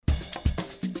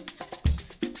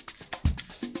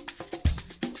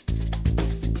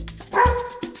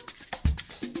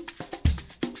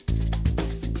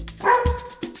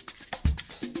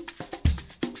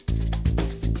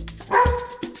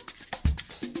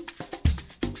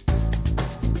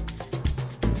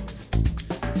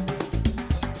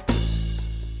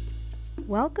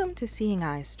Welcome to Seeing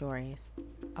Eye Stories,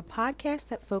 a podcast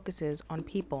that focuses on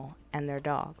people and their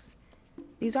dogs.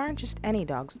 These aren't just any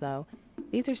dogs, though.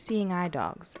 These are seeing eye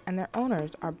dogs, and their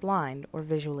owners are blind or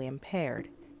visually impaired.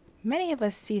 Many of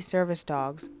us see service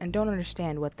dogs and don't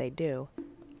understand what they do.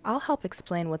 I'll help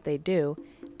explain what they do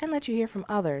and let you hear from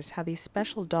others how these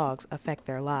special dogs affect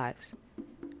their lives.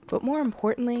 But more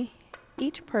importantly,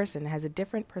 each person has a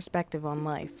different perspective on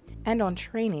life and on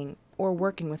training or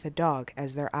working with a dog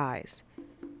as their eyes.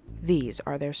 These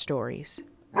are their stories.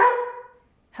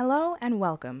 Hello and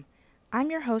welcome. I'm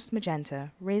your host,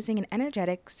 Magenta, raising an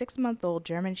energetic 6-month-old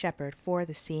German Shepherd for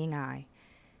the Seeing Eye.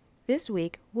 This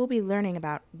week, we'll be learning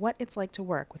about what it's like to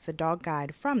work with the dog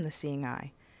guide from the Seeing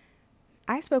Eye.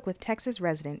 I spoke with Texas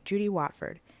resident Judy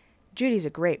Watford. Judy's a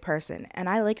great person, and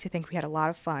I like to think we had a lot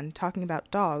of fun talking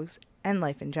about dogs and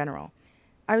life in general.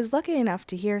 I was lucky enough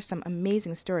to hear some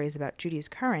amazing stories about Judy's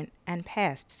current and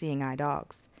past Seeing Eye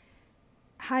dogs.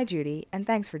 Hi, Judy, and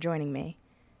thanks for joining me.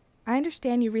 I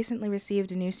understand you recently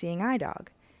received a new Seeing Eye dog.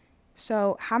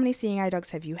 So, how many Seeing Eye dogs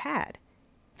have you had?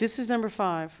 This is number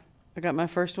 5. I got my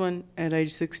first one at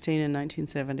age 16 in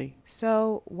 1970.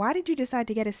 So, why did you decide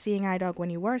to get a Seeing Eye dog when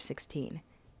you were 16?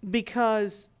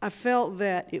 Because I felt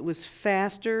that it was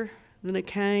faster than a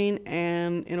cane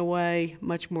and, in a way,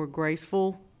 much more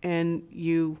graceful. And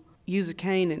you use a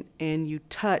cane and you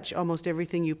touch almost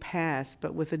everything you pass.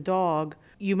 But with a dog,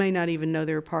 you may not even know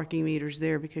there are parking meters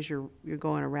there because you're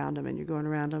going around them, and you're going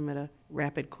around them at a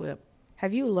rapid clip.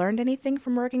 Have you learned anything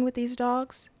from working with these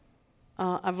dogs?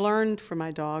 I've learned from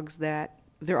my dogs that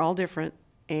they're all different,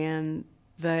 and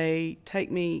they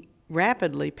take me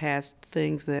rapidly past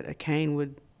things that a cane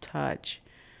would touch.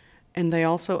 And they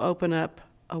also open up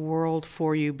a world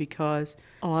for you, because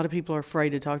a lot of people are afraid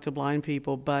to talk to blind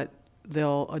people, but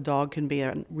a dog can be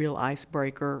a real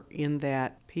icebreaker in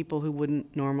that people who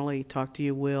wouldn't normally talk to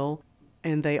you will.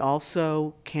 And they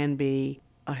also can be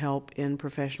a help in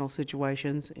professional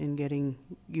situations in getting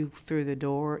you through the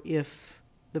door if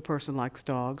the person likes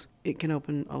dogs. It can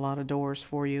open a lot of doors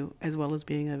for you, as well as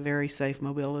being a very safe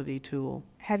mobility tool.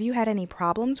 Have you had any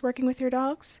problems working with your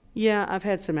dogs? Yeah, I've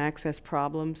had some access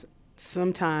problems.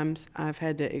 Sometimes I've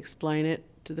had to explain it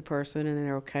to the person and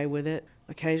they're okay with it.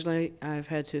 Occasionally I've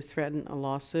had to threaten a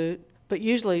lawsuit. But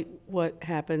usually what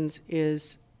happens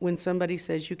is when somebody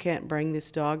says you can't bring this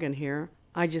dog in here,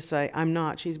 I just say, I'm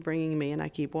not, she's bringing me, and I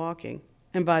keep walking.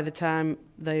 And by the time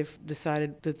they've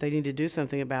decided that they need to do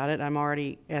something about it, I'm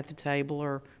already at the table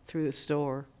or through the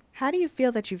store. How do you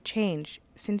feel that you've changed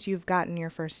since you've gotten your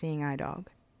first Seeing Eye dog?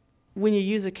 When you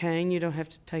use a cane, you don't have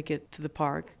to take it to the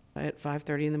park at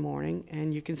 5:30 in the morning,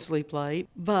 and you can sleep late.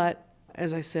 But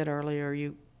as I said earlier,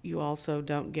 you also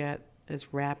don't get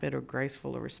as rapid or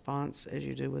graceful a response as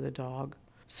you do with a dog.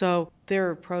 So there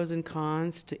are pros and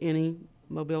cons to any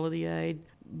mobility aid,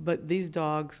 but these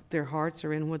dogs, their hearts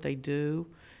are in what they do,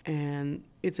 and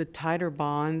it's a tighter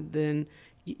bond than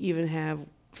you even have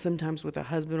sometimes with a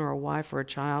husband or a wife or a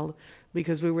child,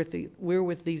 because we're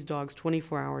with these dogs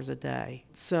 24 hours a day.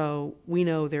 So we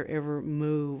know their every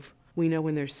move. We know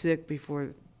when they're sick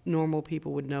before normal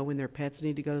people would know when their pets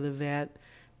need to go to the vet,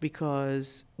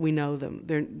 because we know them.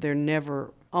 They're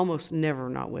never, almost never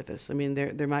not with us. I mean,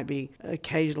 there might be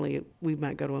occasionally we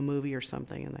might go to a movie or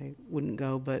something and they wouldn't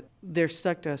go, but they're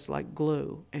stuck to us like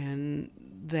glue, and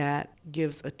that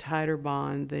gives a tighter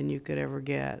bond than you could ever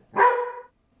get.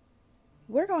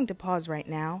 We're going to pause right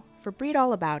now for Breed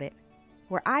All About It,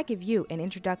 where I give you an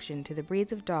introduction to the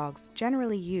breeds of dogs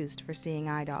generally used for Seeing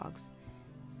Eye dogs.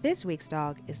 This week's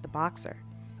dog is the Boxer.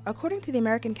 According to the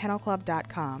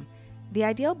AmericanKennelClub.com, the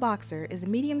ideal Boxer is a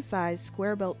medium-sized,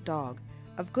 square-built dog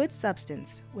of good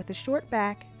substance with a short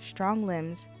back, strong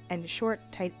limbs, and a short,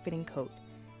 tight-fitting coat.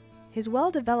 His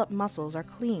well-developed muscles are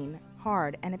clean,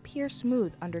 hard, and appear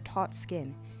smooth under taut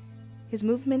skin. His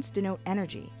movements denote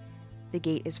energy. The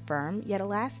gait is firm yet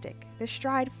elastic, the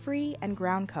stride free and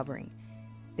ground covering,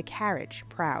 the carriage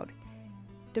proud.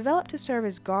 Developed to serve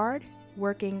as guard,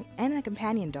 working, and a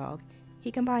companion dog,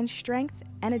 he combines strength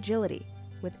and agility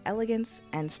with elegance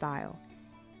and style.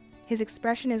 His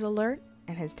expression is alert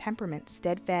and his temperament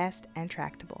steadfast and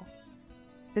tractable.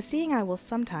 The Seeing Eye will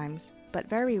sometimes, but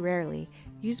very rarely,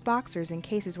 use Boxers in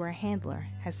cases where a handler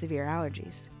has severe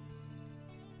allergies.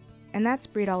 And that's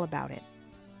Breed All About It.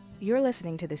 You're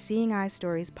listening to the Seeing Eye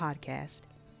Stories podcast.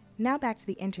 Now back to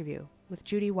the interview with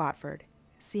Judy Watford,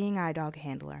 Seeing Eye dog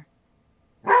handler.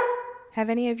 Have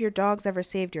any of your dogs ever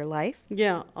saved your life?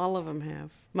 Yeah, all of them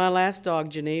have. My last dog,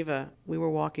 Geneva, we were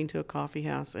walking to a coffee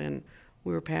house and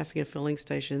we were passing a filling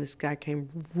station. This guy came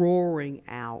roaring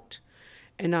out.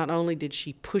 And not only did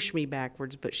she push me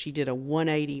backwards, but she did a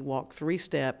 180, walked 3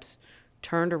 steps,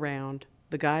 turned around,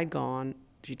 the guy had gone.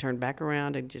 She turned back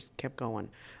around and just kept going.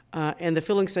 And the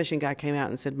filling station guy came out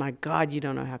and said, "My God, you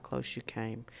don't know how close you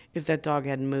came. If that dog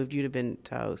hadn't moved, you'd have been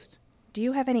toast." Do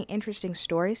you have any interesting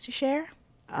stories to share?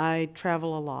 I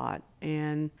travel a lot,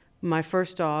 and my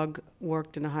first dog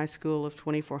worked in a high school of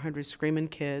 2,400 screaming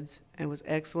kids and was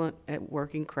excellent at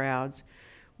working crowds.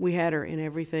 We had her in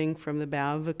everything from the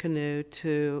bow of a canoe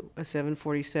to a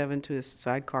 747 to a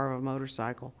sidecar of a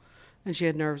motorcycle, and she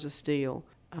had nerves of steel.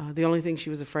 The only thing she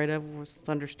was afraid of was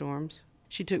thunderstorms.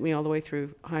 She took me all the way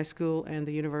through high school and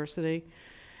the university.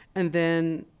 And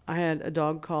then I had a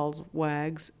dog called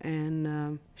Wags,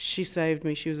 and she saved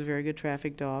me. She was a very good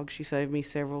traffic dog. She saved me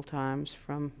several times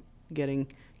from getting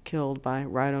killed by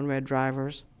ride-on-red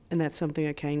drivers, and that's something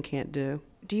a cane can't do.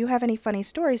 Do you have any funny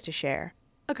stories to share?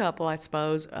 A couple, I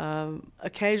suppose.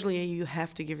 Occasionally you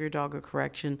have to give your dog a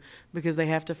correction because they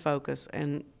have to focus,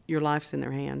 and your life's in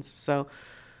their hands. So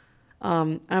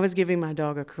I was giving my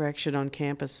dog a correction on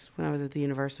campus when I was at the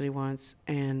university once,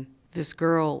 and this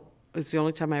girl, it's the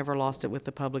only time I ever lost it with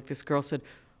the public, this girl said,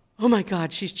 "Oh my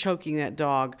God, she's choking that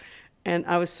dog." And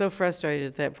I was so frustrated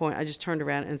at that point, I just turned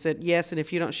around and said, "Yes, and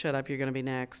if you don't shut up, you're going to be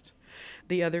next."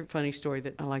 The other funny story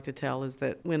that I like to tell is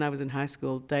that when I was in high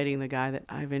school dating the guy that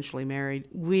I eventually married,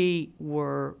 we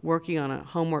were working on a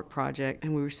homework project,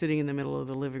 and we were sitting in the middle of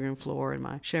the living room floor, and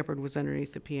my shepherd was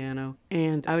underneath the piano,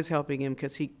 and I was helping him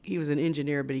because he was an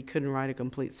engineer, but he couldn't write a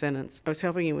complete sentence. I was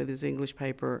helping him with his English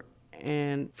paper,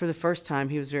 and for the first time,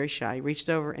 he was very shy. He reached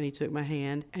over and he took my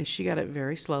hand, and she got it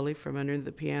very slowly from under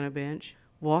the piano bench,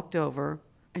 walked over,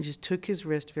 and just took his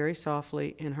wrist very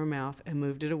softly in her mouth and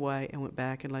moved it away and went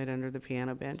back and laid under the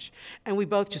piano bench. And we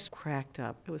both just cracked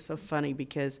up. It was so funny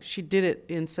because she did it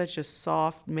in such a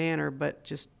soft manner, but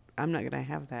just, I'm not going to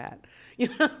have that, you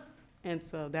know? And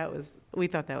so we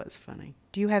thought that was funny.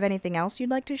 Do you have anything else you'd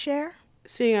like to share?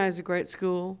 Seeing Eye is a great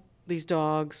school. These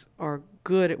dogs are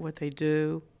good at what they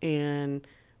do, and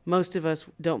most of us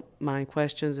don't mind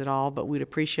questions at all, but we'd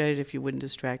appreciate it if you wouldn't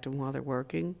distract them while they're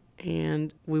working.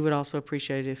 And we would also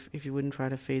appreciate it if you wouldn't try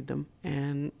to feed them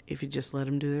and if you just let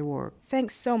them do their work.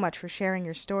 Thanks so much for sharing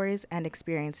your stories and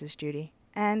experiences, Judy.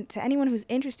 And to anyone who's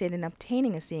interested in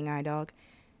obtaining a Seeing Eye dog,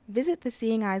 visit the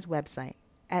Seeing Eye's website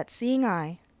at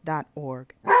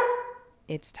seeingeye.org.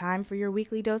 It's time for your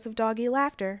weekly dose of doggy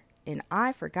laughter in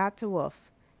I Forgot to Woof.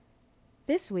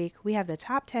 This week, we have the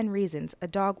top 10 reasons a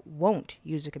dog won't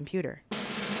use a computer.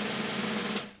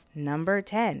 Number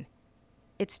 10.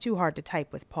 It's too hard to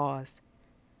type with paws.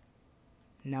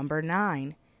 Number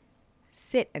 9.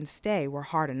 Sit and stay were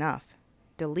hard enough.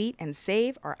 Delete and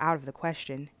save are out of the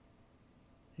question.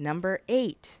 Number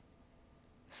 8.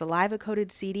 Saliva-coated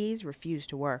CDs refuse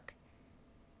to work.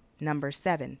 Number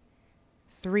 7.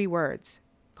 3 words.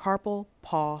 Carpal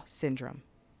paw syndrome.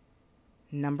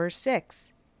 Number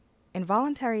 6.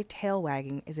 Involuntary tail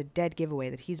wagging is a dead giveaway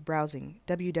that he's browsing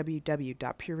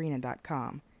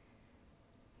www.purina.com.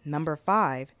 Number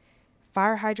 5,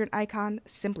 fire hydrant icon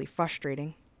simply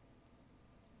frustrating.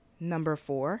 Number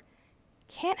 4,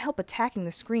 can't help attacking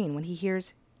the screen when he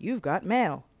hears, "You've got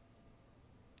mail."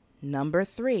 Number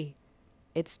 3,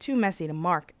 it's too messy to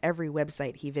mark every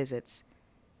website he visits.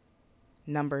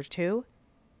 Number 2,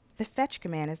 the fetch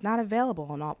command is not available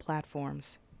on all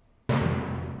platforms.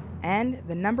 And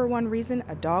the number 1 reason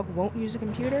a dog won't use a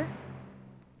computer?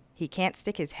 He can't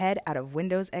stick his head out of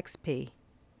Windows XP.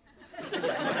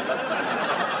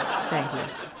 Thank you.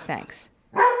 Thanks.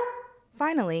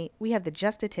 Finally, we have the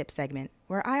Just a Tip segment,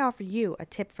 where I offer you a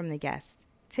tip from the guests.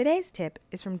 Today's tip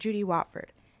is from Judy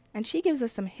Watford, and she gives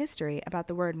us some history about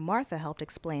the word Martha helped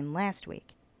explain last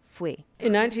week, fui.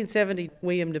 In 1970,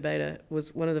 William de Beta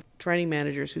was one of the training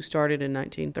managers who started in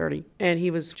 1930, and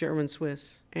he was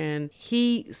German-Swiss. And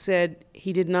he said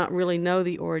he did not really know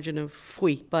the origin of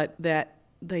fui, but that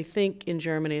they think in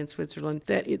Germany and Switzerland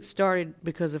that it started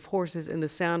because of horses and the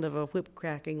sound of a whip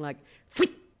cracking like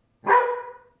fui.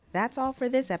 That's all for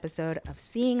this episode of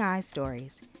Seeing Eye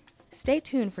Stories. Stay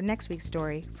tuned for next week's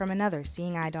story from another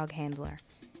Seeing Eye dog handler.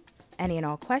 Any and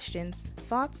all questions,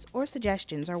 thoughts, or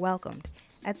suggestions are welcomed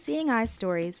at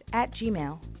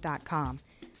seeingeyestories@gmail.com.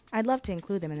 I'd love to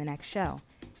include them in the next show.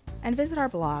 And visit our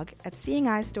blog at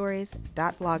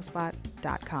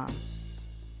seeingeyestories.blogspot.com.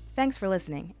 Thanks for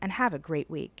listening, and have a great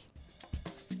week.